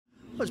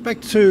It's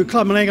back to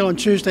Club Menangle on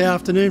Tuesday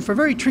afternoon for a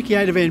very tricky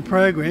 8-event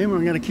program.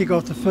 We're going to kick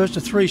off the first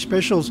of 3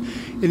 specials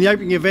in the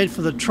opening event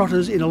for the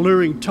Trotters in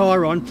Alluring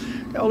Tyron.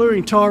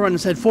 Alluring Tyron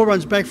has had 4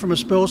 runs back from a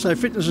spell, so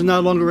fitness is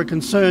no longer a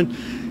concern.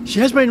 She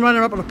has been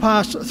runner-up at the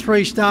past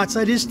 3 starts.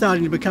 That is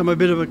starting to become a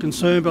bit of a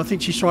concern, but I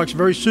think she strikes a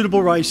very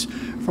suitable race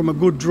from a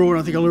good draw, and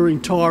I think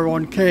Alluring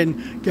Tyron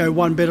can go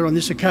one better on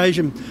this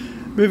occasion.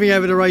 Moving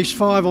over to race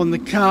 5 on the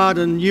card,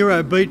 and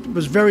Eurobeat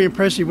was very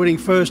impressive, winning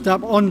first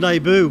up on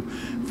debut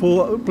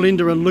for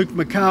Belinda and Luke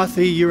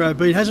McCarthy.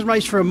 Eurobeat hasn't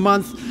raced for a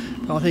month,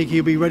 but I think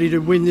he'll be ready to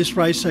win this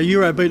race, so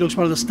Eurobeat looks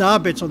one of the star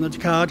bets on the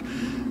card.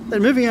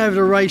 Then moving over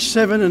to race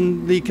 7,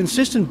 and the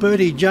consistent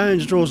Bertie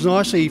Jones draws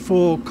nicely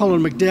for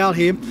Colin McDowell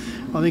here.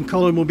 I think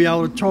Colin will be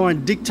able to try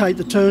and dictate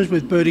the terms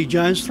with Bertie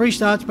Jones. 3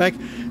 starts back,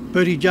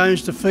 Bertie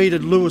Jones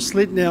defeated Lewis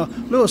Litt. Now,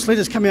 Lewis Litt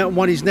has come out and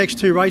won his next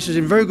 2 races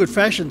in very good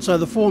fashion, so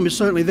the form is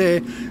certainly there.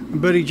 And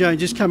Bertie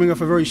Jones is coming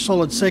off a very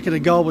solid second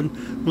at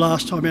Goulburn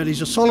last time out.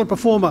 He's a solid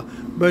performer,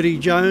 Bertie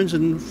Jones,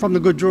 and from the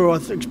good draw,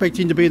 I expect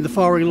him to be in the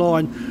firing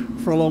line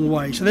for a long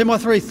way. So they're my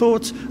 3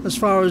 thoughts as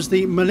far as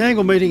the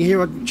Menangle meeting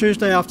here on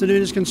Tuesday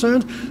afternoon is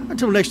concerned.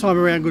 Until next time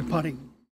around, good putting.